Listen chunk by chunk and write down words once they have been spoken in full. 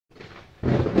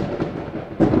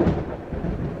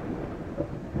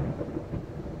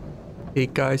Hey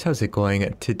guys, how's it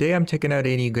going? Today I'm checking out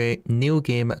a new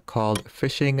game called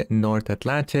Fishing North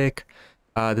Atlantic.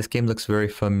 This game looks very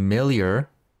familiar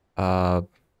to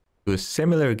a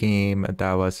similar game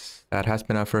that has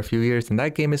been out for a few years, and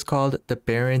that game is called The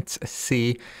Barents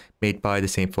Sea, made by the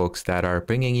same folks that are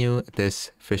bringing you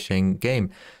this fishing game.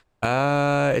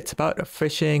 It's about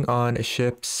fishing on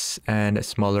ships and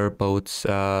smaller boats.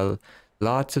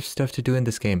 Lots of stuff to do in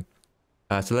this game.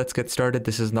 So let's get started.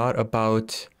 This is not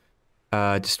about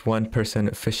just one person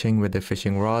fishing with a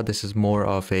fishing rod. This is more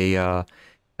of a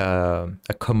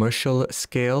commercial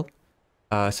scale.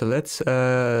 So let's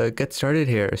get started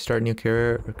here. Start new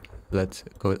career. Let's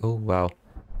go. Oh wow,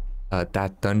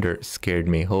 that thunder scared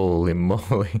me. Holy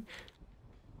moly!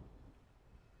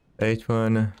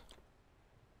 H1.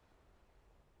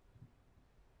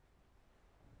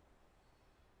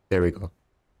 There we go.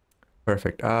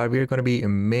 Perfect. We're going to be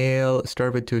male.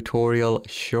 Start with tutorial.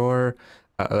 Sure.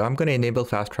 I'm going to enable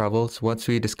fast travels. Once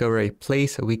we discover a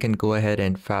place, we can go ahead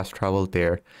and fast travel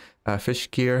there.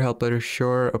 Fish gear, helper,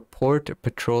 sure. A port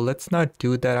patrol. Let's not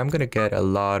do that. I'm going to get a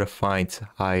lot of fines,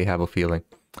 I have a feeling.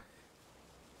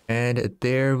 And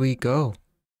there we go.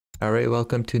 All right,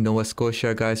 welcome to Nova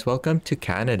Scotia, guys. Welcome to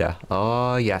Canada.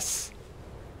 Oh, yes.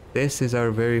 This is our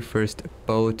very first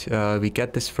boat. We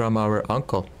get this from our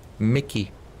uncle,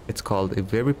 Mickey. It's called a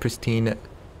very pristine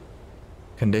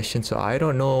condition, so I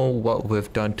don't know what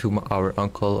we've done to our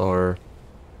uncle or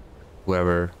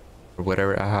whoever or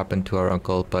whatever happened to our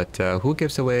uncle, but who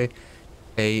gives away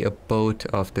a boat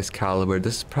of this caliber?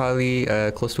 This is probably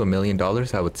close to $1 million,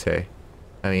 I would say.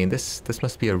 I mean, this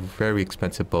must be a very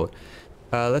expensive boat.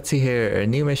 Let's see here. A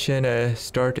new mission,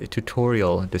 start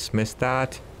tutorial. Dismiss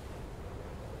that.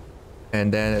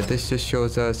 And then this just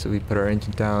shows us, we put our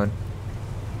engine down.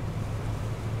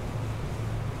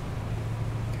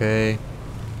 Okay.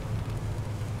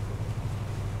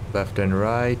 Left and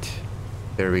right.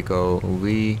 There we go.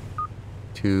 We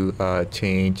to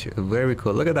change. Very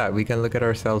cool. Look at that. We can look at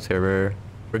ourselves here.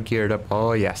 We're geared up.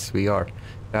 Oh yes, we are.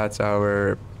 That's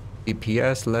our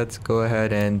GPS. Let's go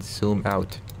ahead and zoom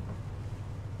out.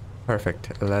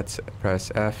 Perfect. Let's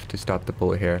press F to stop the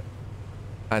boat here.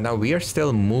 And now we are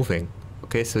still moving.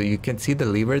 Okay, so you can see the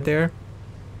lever there.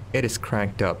 It is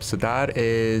cranked up. So that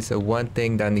is one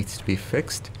thing that needs to be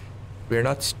fixed. We're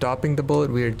not stopping the boat,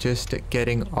 we're just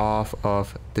getting off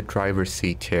of the driver's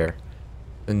seat here.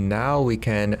 And now we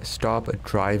can stop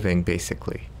driving,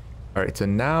 basically. Alright, so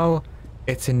now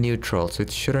it's in neutral, so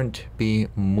it shouldn't be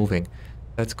moving.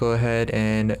 Let's go ahead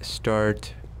and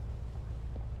start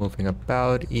moving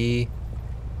about. E.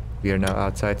 We are now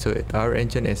outside, so our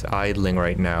engine is idling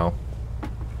right now.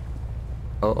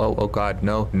 Oh god,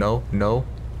 no.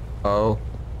 Oh.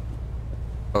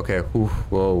 Okay,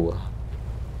 whoa.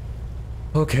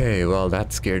 Okay, well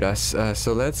that scared us.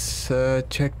 So let's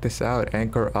check this out.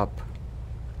 Anchor up.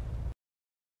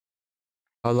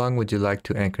 How long would you like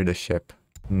to anchor the ship?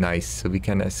 Nice. So we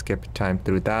can skip time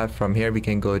through that. From here we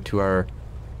can go to our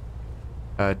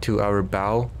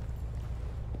bow.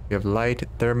 We have light,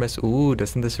 thermos. Ooh,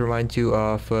 doesn't this remind you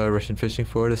of Russian fishing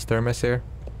for this thermos here?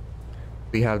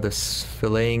 We have this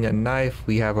filleting knife.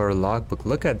 We have our logbook.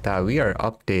 Look at that. We are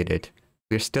updated.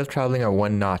 We're still traveling at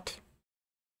 1 knot.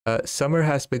 Summer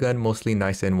has begun, mostly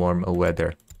nice and warm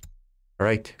weather.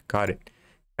 Alright, got it.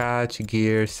 Catch,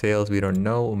 gear, sails, we don't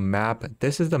know. Map.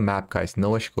 This is the map, guys.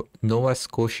 Nova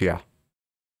Scotia.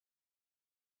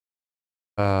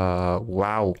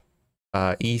 Wow.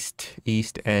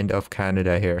 East end of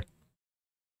Canada here.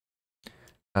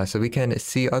 So we can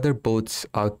see other boats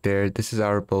out there. This is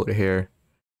our boat here.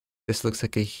 This looks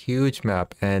like a huge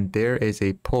map, and there is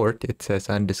a port. It says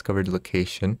undiscovered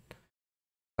location.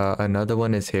 Another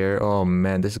one is here. Oh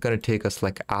man, this is gonna take us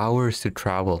like hours to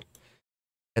travel.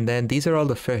 And then these are all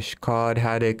the fish: cod,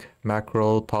 haddock,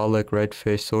 mackerel, pollock,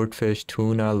 redfish, swordfish,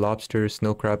 tuna, lobster,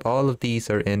 snow crab. All of these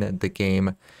are in the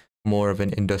game, more of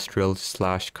an industrial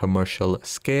 / commercial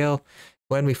scale.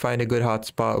 When we find a good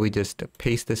hotspot, we just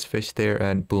paste this fish there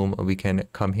and boom, we can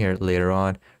come here later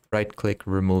on. Right click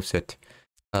removes it.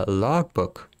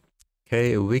 Logbook.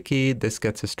 Okay, wiki, this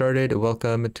gets us started.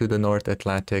 Welcome to the North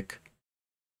Atlantic.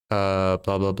 Blah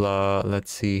blah blah.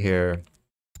 Let's see here.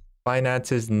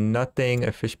 Finances, nothing.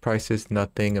 Fish prices,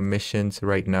 nothing. Emissions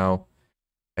right now.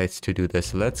 It's to do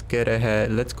this. Let's get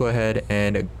ahead. Let's go ahead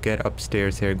and get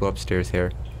upstairs here. Go upstairs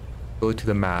here. Go to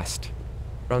the mast.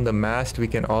 From the mast, we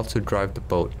can also drive the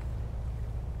boat.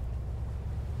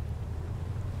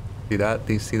 See that?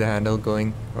 Do you see the handle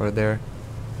going over there?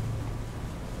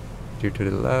 Steer to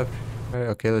the left. Right,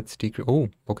 okay, let's decrease. Oh,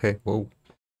 okay. Whoa.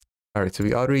 All right, so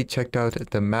we already checked out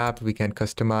the map. We can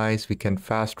customize, we can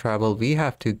fast travel. We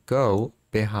have to go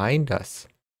behind us.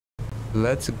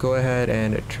 Let's go ahead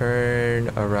and turn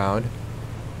around.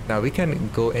 Now we can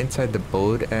go inside the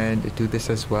boat and do this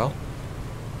as well.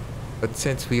 But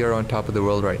since we are on top of the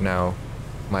world right now,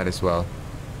 might as well.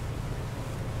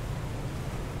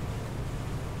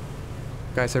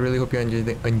 Guys, I really hope you're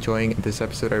enjoying this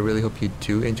episode. I really hope you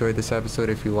do enjoy this episode.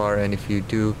 If you are, and if you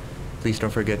do, please don't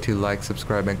forget to like,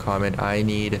 subscribe, and comment. I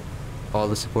need all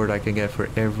the support I can get for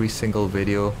every single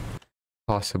video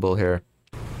possible here.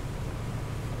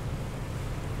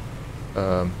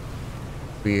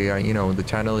 We are, you know, the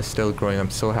channel is still growing.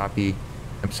 I'm so happy.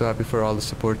 I'm so happy for all the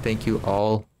support. Thank you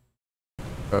all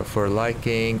for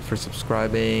liking, for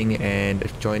subscribing, and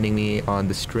joining me on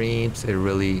the streams. I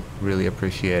really, really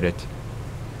appreciate it.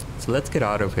 So let's get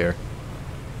out of here,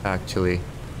 actually.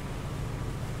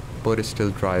 Boat is still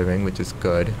driving, which is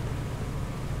good.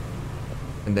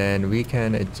 And then we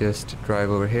can just drive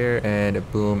over here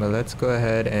and boom. Let's go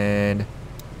ahead and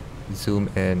zoom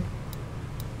in.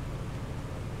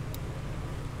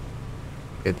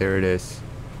 Okay, there it is.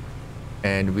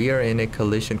 And we are in a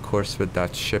collision course with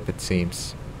that ship, it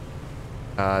seems.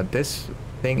 This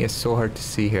thing is so hard to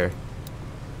see here.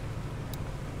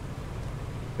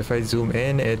 If I zoom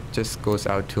in, it just goes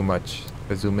out too much.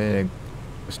 If I zoom in, it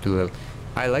goes too little.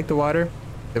 I like the water.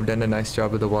 They've done a nice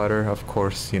job with the water. Of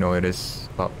course, you know, it is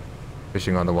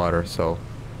fishing on the water. So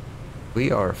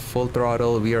we are full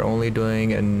throttle. We are only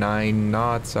doing 9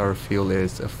 knots. Our fuel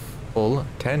is a full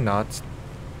 10 knots.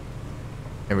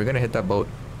 And we're going to hit that boat.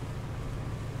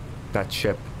 That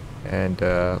ship. And,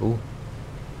 ooh.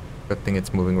 Good thing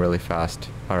it's moving really fast.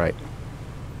 Alright.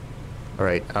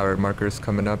 Alright, our marker is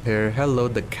coming up here. Hello,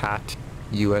 the cat,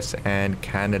 US and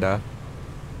Canada.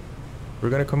 We're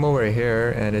gonna come over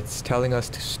here and it's telling us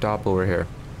to stop over here.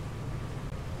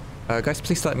 Guys,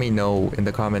 please let me know in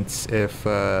the comments if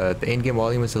the in-game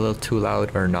volume is a little too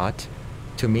loud or not.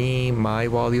 To me, my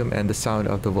volume and the sound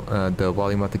of the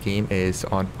volume of the game is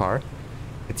on par.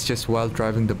 It's just while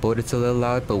driving the boat it's a little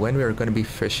loud, but when we're gonna be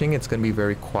fishing it's gonna be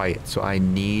very quiet. So I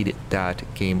need that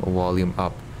game volume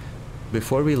up.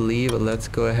 Before we leave, let's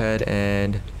go ahead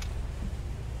and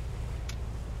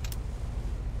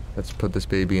let's put this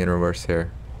baby in reverse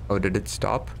here. Oh, did it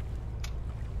stop?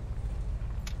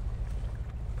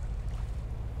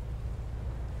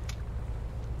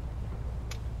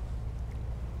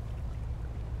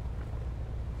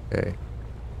 Okay.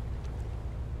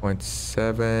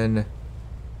 0.7.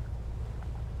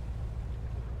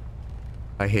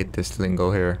 I hate this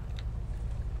lingo here.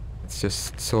 It's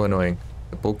just so annoying.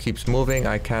 The boat keeps moving.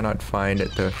 I cannot find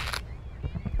the...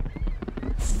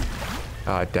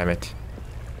 Ah, damn it.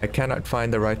 I cannot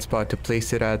find the right spot to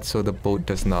place it at, so the boat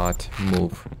does not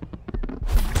move.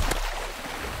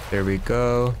 There we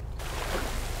go.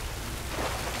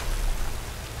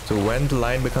 So when the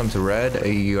line becomes red,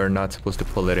 you are not supposed to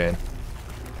pull it in,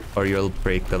 or you'll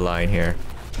break the line here.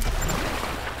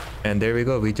 And there we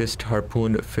go. We just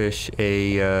harpooned fish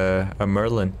a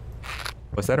merlin.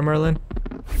 Was that a merlin?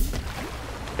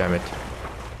 Damn it.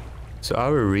 So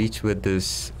our reach with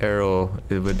this arrow,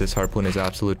 with this harpoon, is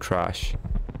absolute trash.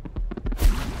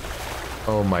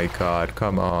 Oh my god,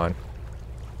 come on.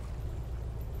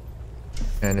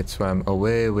 And it swam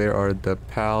away. Where are the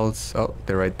pals? Oh,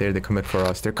 they're right there. They're coming for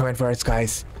us. They're coming for us,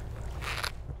 guys.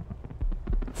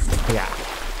 Yeah.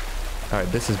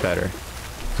 Alright, this is better.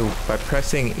 So by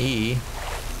pressing E,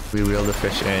 we reel the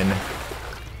fish in.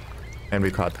 And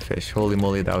we caught the fish. Holy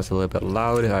moly, that was a little bit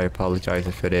loud. I apologize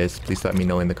if it is. Please let me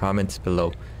know in the comments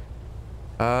below.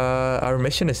 Our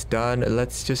mission is done.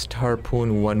 Let's just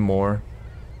harpoon one more.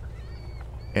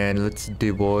 And let's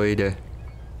devoid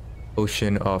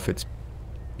ocean of its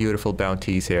beautiful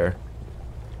bounties here.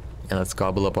 And let's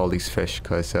gobble up all these fish,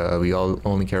 because we all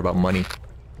only care about money.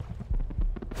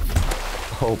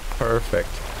 Oh, perfect.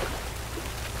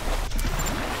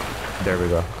 There we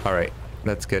go. Alright.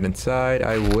 Let's get inside.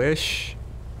 I wish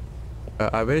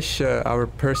our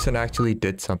person actually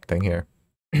did something here.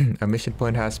 A mission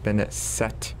point has been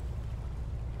set.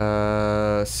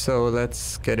 So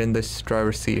let's get in this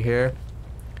driver's seat here.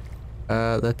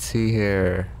 Let's see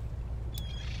here.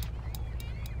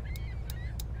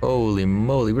 Holy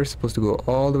moly, we're supposed to go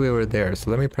all the way over there.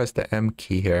 So let me press the M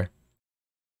key here.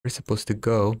 We're supposed to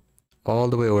go all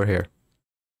the way over here.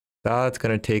 That's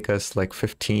gonna take us like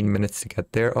 15 minutes to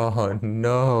get there. Oh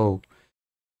no.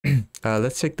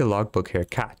 Let's check the logbook here.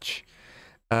 Catch.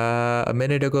 A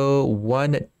minute ago,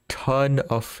 1 ton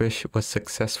of fish was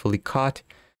successfully caught.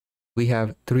 We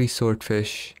have 3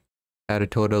 swordfish at a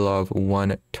total of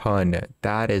 1 ton.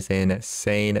 That is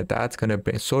insane. That's gonna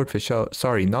bring swordfish. Oh,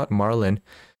 sorry, not marlin.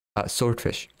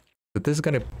 Swordfish. So this is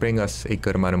gonna bring us a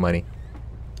good amount of money.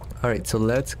 All right, so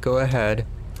let's go ahead.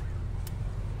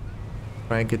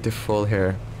 Try and get to full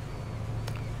here.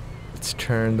 Let's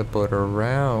turn the boat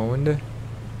around.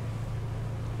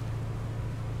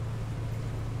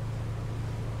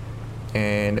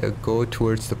 And go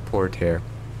towards the port here.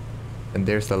 And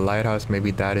there's the lighthouse.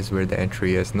 Maybe that is where the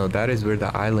entry is. No, that is where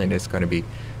the island is going to be.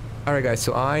 Alright guys,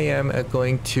 so I am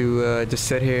going to just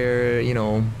sit here, you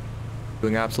know,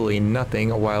 doing absolutely nothing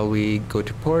while we go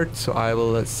to port. So I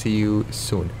will see you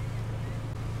soon.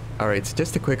 Alright, so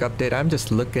just a quick update. I'm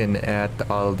just looking at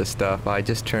all the stuff. I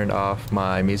just turned off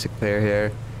my music player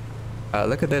here.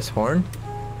 Look at this horn.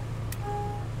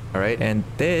 Alright, and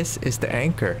this is the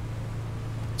anchor.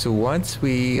 So once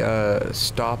we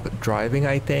stop driving,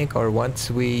 I think, or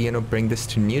once we, you know, bring this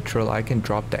to neutral, I can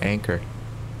drop the anchor.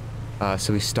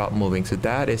 So we stop moving. So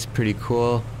that is pretty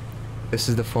cool. This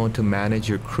is the phone to manage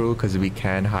your crew because we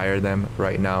can hire them.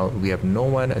 Right now we have no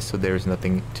one, so there's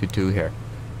nothing to do here.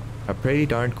 Pretty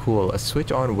darn cool. A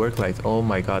switch on work lights. Oh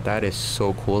my god, that is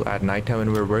so cool. At nighttime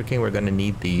when we're working, we're gonna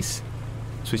need these.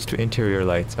 Switch to interior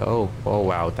lights. Oh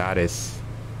wow, that is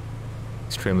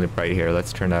extremely bright here.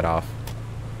 Let's turn that off.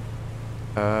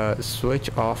 Switch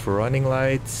off running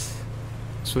lights.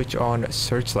 Switch on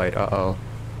searchlight. Uh-oh.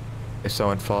 If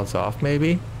someone falls off,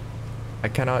 maybe? I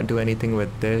cannot do anything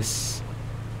with this.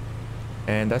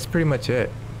 And that's pretty much it.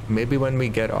 Maybe when we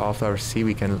get off our sea,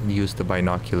 we can use the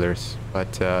binoculars.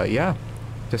 But yeah,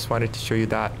 just wanted to show you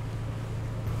that.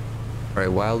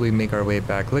 Alright, while we make our way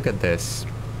back, look at this.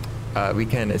 We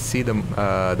can see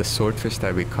the swordfish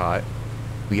that we caught.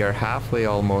 We are halfway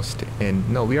almost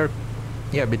in. No, we are,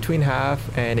 yeah, between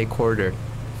half and a quarter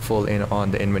full in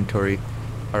on the inventory.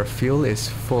 Our fuel is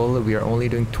full. We are only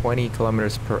doing 20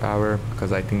 kilometers per hour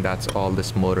because I think that's all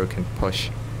this motor can push.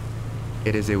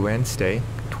 It is a Wednesday.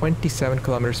 27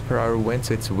 kilometers per hour wind,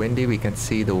 so it's windy. We can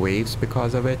see the waves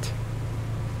because of it.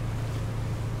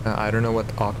 I don't know what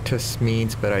octus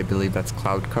means, but I believe that's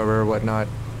cloud cover or whatnot.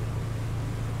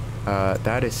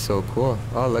 That is so cool.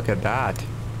 Oh, look at that.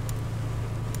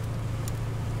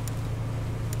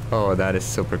 Oh, that is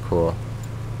super cool.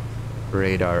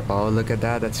 Radar. Oh, look at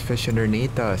that. That's fish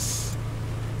underneath us.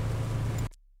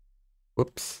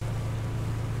 Whoops.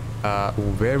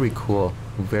 Very cool.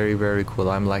 Very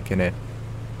cool. I'm liking it.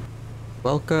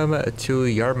 Welcome to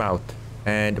Yarmouth.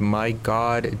 And my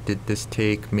god, did this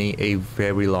take me a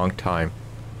very long time.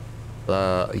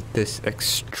 This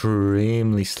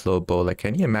extremely slow boat. Like,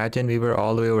 can you imagine? We were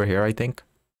all the way over here, I think.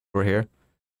 Over here.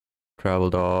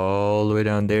 Traveled all the way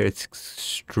down there. It's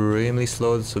extremely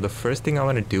slow. So the first thing I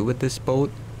want to do with this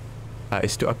boat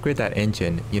is to upgrade that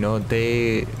engine. You know,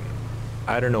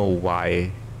 I don't know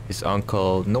why his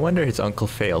uncle, no wonder his uncle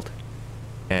failed.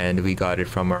 And we got it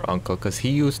from our uncle because he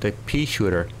used a pea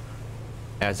shooter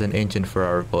as an engine for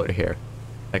our boat here.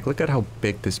 Like, look at how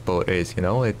big this boat is, you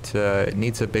know, it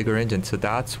needs a bigger engine. So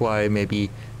that's why maybe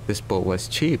this boat was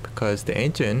cheap, because the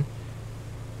engine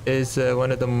is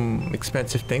one of the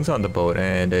expensive things on the boat,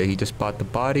 and he just bought the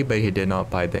body, but he did not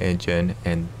buy the engine,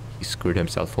 and he screwed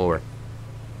himself over.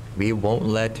 We won't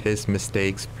let his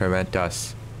mistakes prevent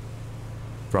us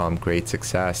from great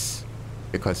success,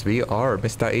 because we are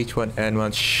Mr.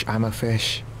 H1N1. Shh, I'm a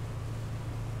fish.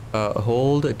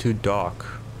 Hold to dock.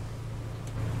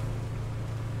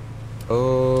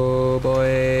 Oh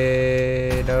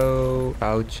boy, no.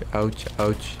 Ouch, ouch,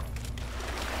 ouch.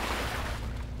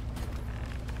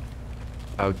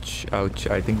 Ouch, ouch.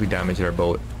 I think we damaged our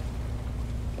boat.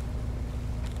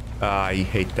 I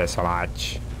hate this so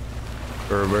much.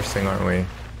 We're reversing, aren't we?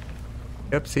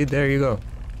 Yep, see, there you go.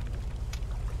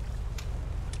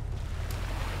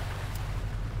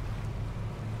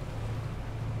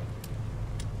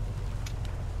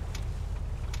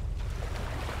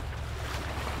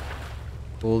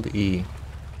 Hold E.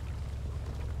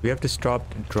 We have to stop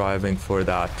driving for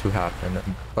that to happen,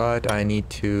 but I need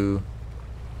to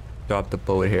drop the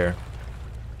boat here.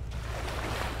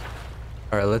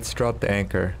 Alright, let's drop the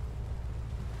anchor.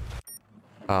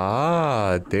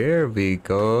 Ah, there we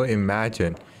go.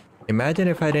 Imagine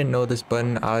if I didn't know this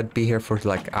button, I'd be here for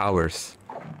like hours.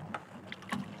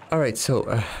 Alright,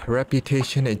 so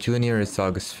reputation at junior is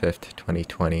August 5th,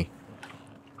 2020.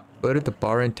 Go to the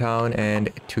bar in town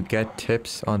and to get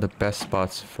tips on the best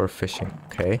spots for fishing.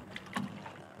 Okay.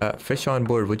 Fish on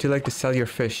board. Would you like to sell your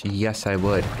fish? Yes, I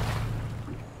would.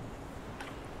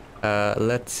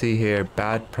 Let's see here.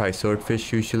 Bad price.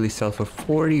 Swordfish usually sell for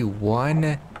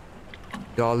 $41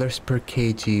 per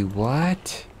kg.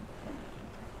 What?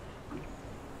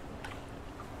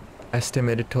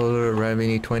 Estimated total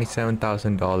revenue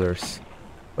 $27,000.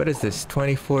 What is this?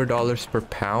 $24 per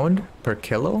pound? Per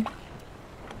kilo?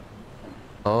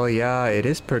 Oh yeah, it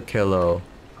is per kilo.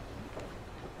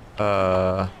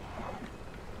 I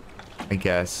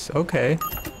guess. Okay.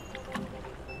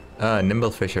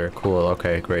 Nimble fisher. Cool.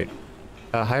 Okay, great.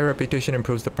 High reputation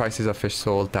improves the prices of fish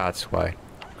sold. That's why.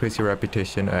 Increase your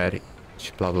reputation at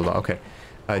each blah blah blah. Okay.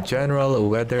 General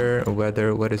weather.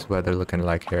 What is weather looking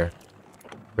like here?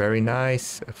 Very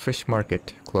nice. Fish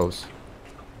market. Close.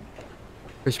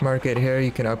 Fish market here.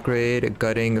 You can upgrade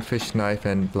gutting, fish knife,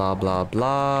 and blah blah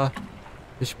blah.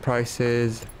 Fish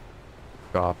prices.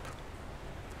 Shop.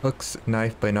 Hooks,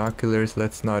 knife, binoculars.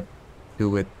 Let's not do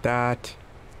with that.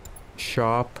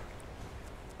 Shop.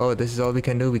 Oh, this is all we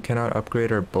can do. We cannot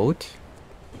upgrade our boat.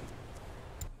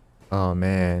 Oh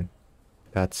man,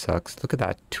 that sucks. Look at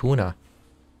that tuna.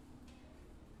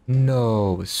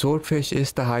 No, swordfish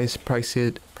is the highest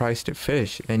priced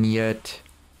fish, and yet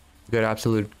we got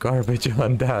absolute garbage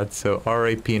on that. So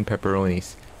RIP and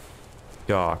pepperonis.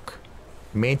 Dock.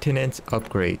 Maintenance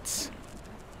upgrades.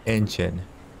 Engine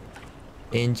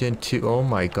 2. Oh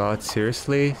my god,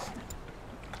 seriously?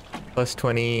 Plus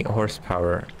 20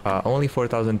 horsepower. Only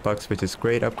 4,000 bucks, which is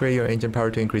great. Upgrade your engine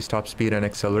power to increase top speed and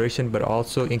acceleration, but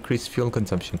also increase fuel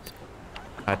consumption.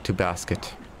 Add to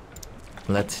basket.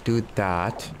 Let's do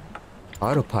that.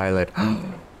 Autopilot.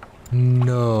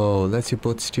 No, lets your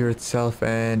boat steer itself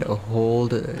and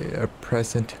hold a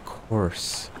present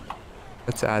course.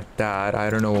 Let's add that. I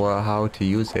don't know how to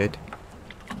use it.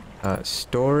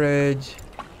 Storage.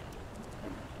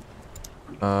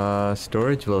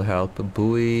 Storage will help.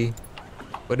 Buoy.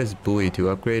 What is buoy to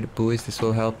upgrade buoys? This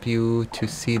will help you to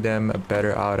see them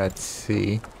better out at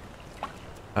sea.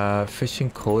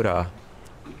 Fishing quota.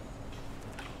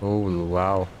 Oh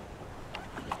wow.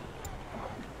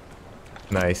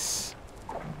 Nice.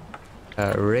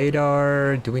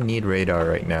 Radar. Do we need radar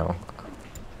right now?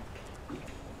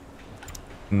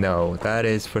 No, that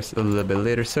is for a little bit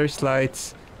later.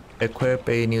 Searchlights. Equip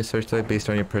a new searchlight based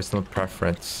on your personal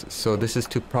preference. So this is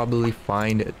to probably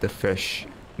find the fish,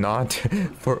 not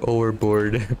for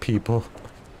overboard people.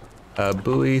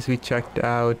 Buoys we checked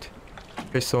out.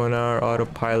 Fish sonar,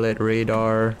 autopilot,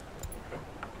 radar.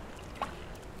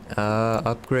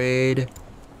 Upgrade.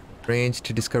 Range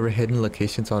to discover hidden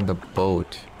locations on the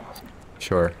boat.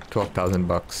 Sure, 12,000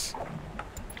 bucks.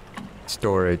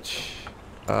 Storage.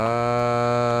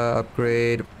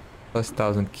 Upgrade plus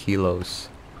 1,000 kilos.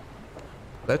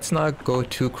 Let's not go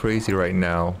too crazy right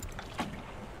now.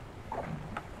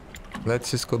 Let's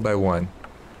just go by one.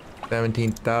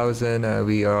 17,000.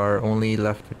 We are only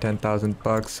left with 10,000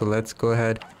 bucks. So let's go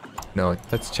ahead. No,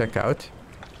 let's check out.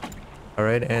 All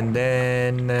right, and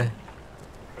then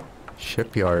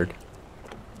shipyard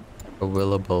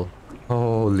available.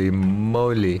 Holy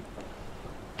moly!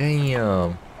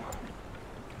 Damn.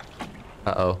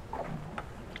 Uh-oh.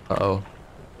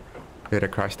 Did I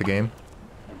crash the game?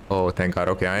 Oh, thank God.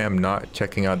 Okay, I am not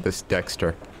checking out this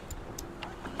Dexter.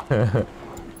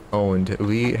 Owned.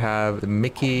 We have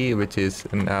Mickey, which is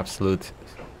an absolute...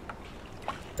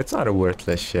 It's not a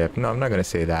worthless ship. No, I'm not going to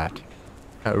say that.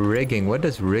 Rigging. What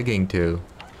does rigging do?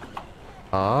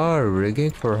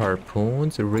 Rigging for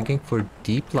harpoons. Rigging for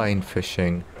deep line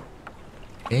fishing.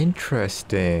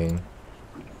 Interesting.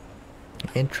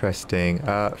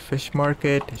 Fish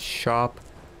market. Shop.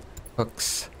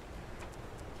 Hooks.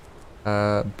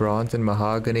 Bronze and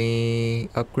mahogany.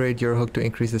 Upgrade your hook to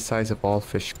increase the size of all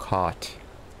fish caught.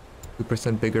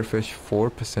 2% bigger fish,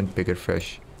 4% bigger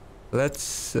fish. Let's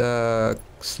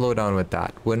slow down with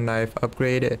that. Wooden knife.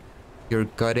 Upgrade your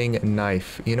gutting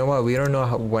knife. You know what? We don't know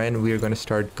when we're going to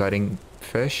start gutting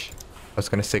fish. I was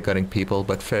going to say gutting people,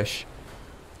 but fish.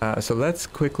 So let's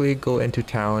quickly go into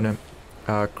town.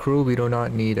 Crew. We do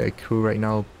not need a crew right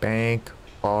now. Bank.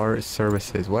 Bar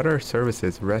services. What are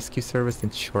services? Rescue service,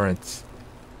 insurance.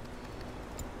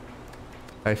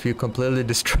 If you completely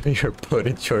destroy your boat,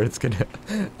 insurance gonna...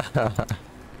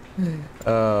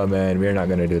 Oh man, we're not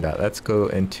gonna do that. Let's go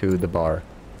into the bar.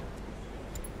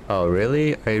 Oh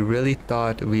really? I really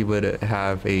thought we would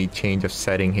have a change of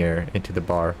setting here into the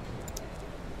bar.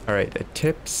 Alright,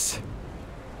 tips.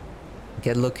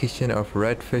 Get location of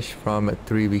redfish from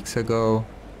 3 weeks ago.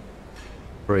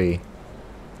 Free.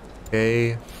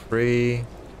 Okay, free.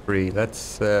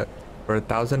 That's for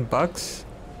 1,000 bucks.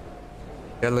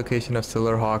 Get location of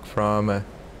Silverhawk from. It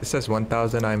says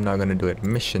 1,000. I'm not gonna do it.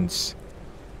 Missions.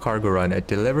 Cargo run.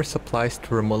 Deliver supplies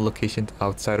to remote locations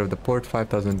outside of the port.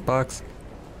 5,000 bucks.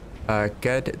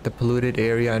 Get the polluted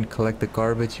area and collect the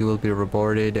garbage. You will be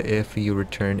rewarded if you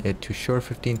return it to shore.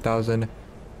 15,000.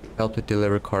 Help to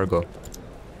deliver cargo.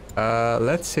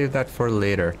 Let's save that for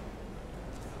later.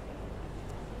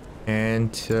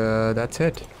 And that's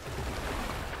it.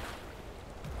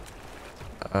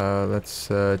 Let's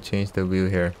change the view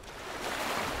here.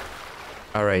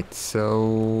 All right,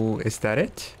 so is that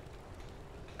it?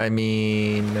 I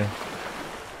mean,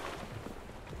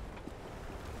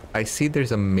 I see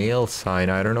there's a mail sign.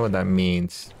 I don't know what that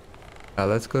means.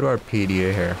 Let's go to our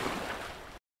PDA here.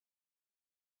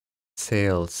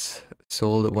 Sales.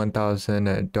 Sold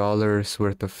 $1,000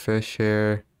 worth of fish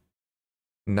here.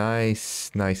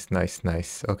 Nice, nice, nice,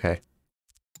 nice. Okay.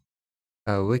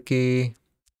 Wiki.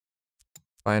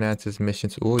 Finances,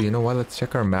 missions. Oh, you know what? Let's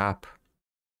check our map.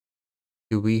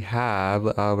 Do we have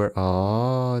our...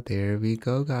 Oh, there we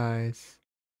go, guys.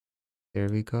 There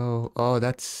we go. Oh,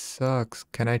 that sucks.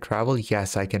 Can I travel?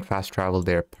 Yes, I can fast travel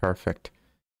there. Perfect.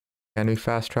 Can we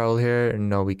fast travel here?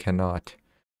 No, we cannot.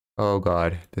 Oh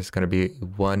god, this is gonna be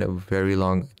one very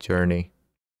long journey.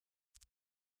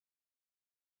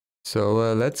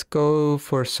 So let's go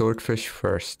for swordfish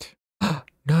first.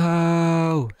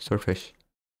 No! Swordfish.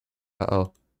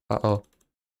 Uh-oh. Uh-oh.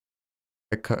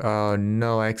 Oh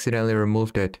no, I accidentally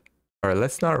removed it. Alright,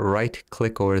 let's not right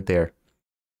click over there.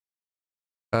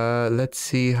 Let's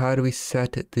see, how do we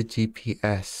set the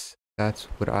GPS? That's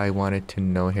what I wanted to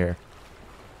know here.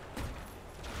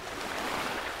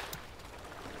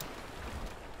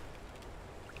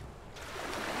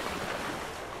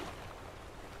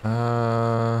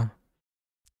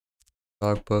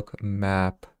 Logbook,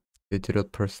 map, digital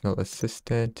personal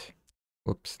assistant.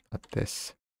 Whoops, not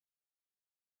this.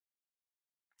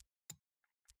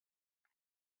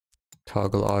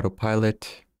 Toggle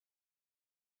autopilot.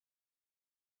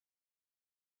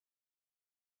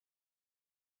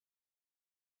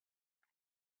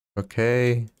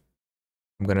 Okay.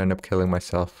 I'm gonna end up killing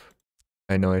myself.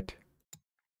 I know it.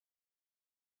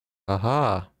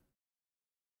 Aha.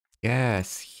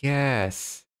 Yes,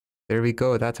 yes. There we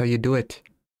go. That's how you do it.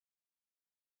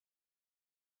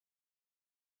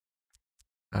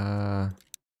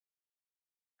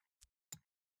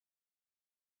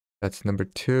 That's number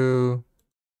 2,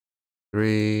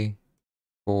 3,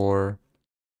 4.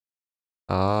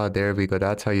 Ah, there we go.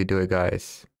 That's how you do it,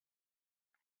 guys.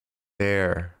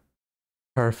 There.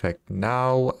 Perfect.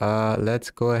 Now, let's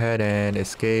go ahead and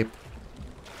escape.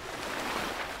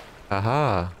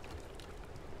 Aha.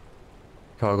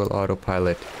 Toggle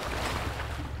autopilot.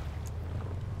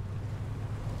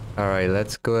 Alright,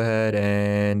 let's go ahead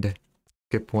and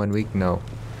skip 1 week. No.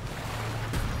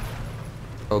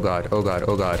 Oh god, oh god,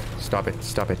 oh god. Stop it,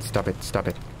 stop it, stop it, stop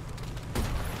it.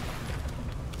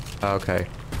 Okay.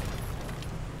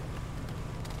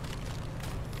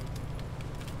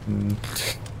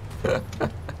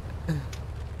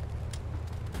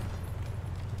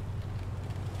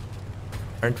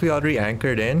 Aren't we already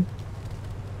anchored in?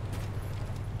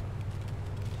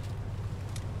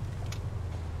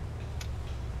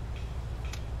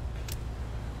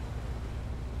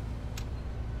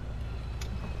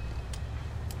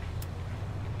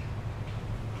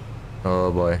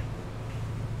 Oh boy.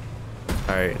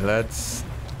 Alright, let's...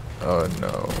 Oh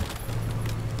no.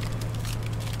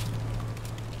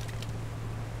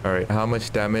 Alright, how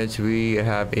much damage? We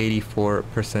have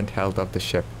 84% health of the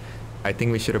ship. I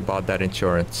think we should have bought that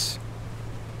insurance.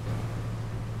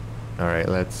 Alright,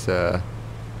 let's call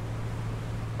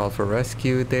for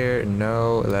rescue there.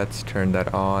 No, let's turn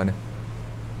that on.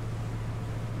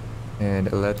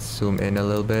 And let's zoom in a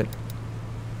little bit.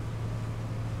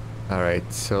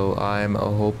 Alright, so I'm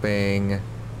hoping...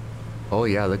 Oh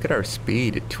yeah, look at our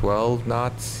speed. 12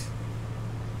 knots.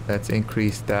 Let's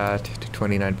increase that to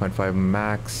 29.5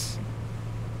 max.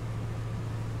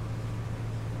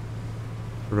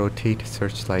 Rotate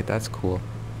searchlight, that's cool.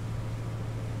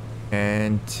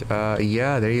 And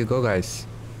yeah, there you go, guys.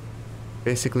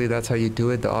 Basically, that's how you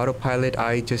do it. The autopilot,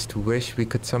 I just wish we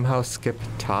could somehow skip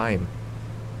time.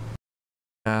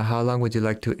 How long would you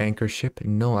like to anchor ship?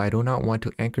 No, I do not want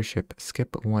to anchor ship.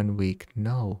 Skip 1 week.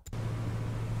 No.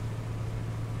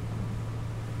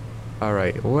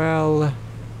 Alright, well...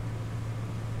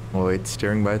 Oh, it's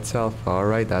steering by itself.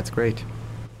 Alright, that's great.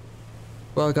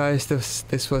 Well guys,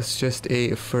 this was just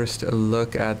a first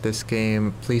look at this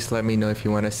game. Please let me know if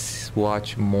you want to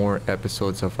watch more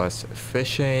episodes of us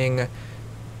fishing.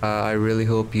 I really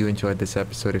hope you enjoyed this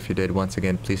episode. If you did, once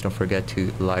again, please don't forget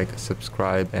to like,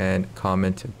 subscribe, and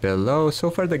comment below.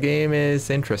 So far the game is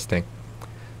interesting.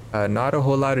 Not a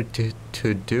whole lot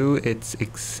to do. It's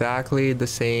exactly the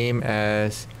same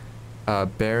as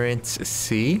Barents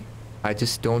Sea. I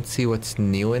just don't see what's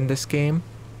new in this game.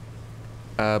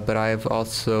 But I've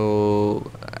also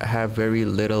have very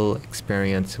little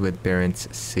experience with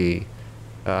Barents Sea.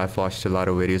 I've watched a lot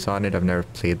of videos on it. I've never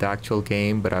played the actual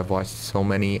game, but I've watched so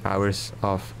many hours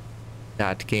of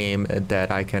that game that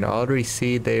I can already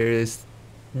see there is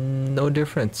no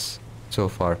difference so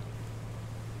far.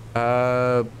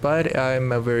 But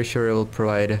I'm very sure it will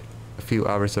provide a few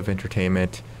hours of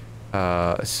entertainment.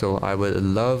 So I would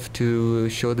love to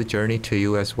show the journey to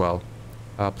you as well.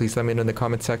 Please let me know in the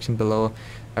comment section below.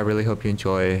 I really hope you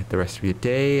enjoy the rest of your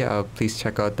day. Please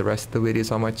check out the rest of the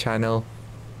videos on my channel,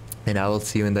 and I will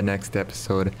see you in the next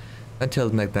episode. Until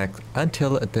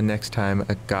the next time,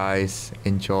 guys,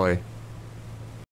 enjoy.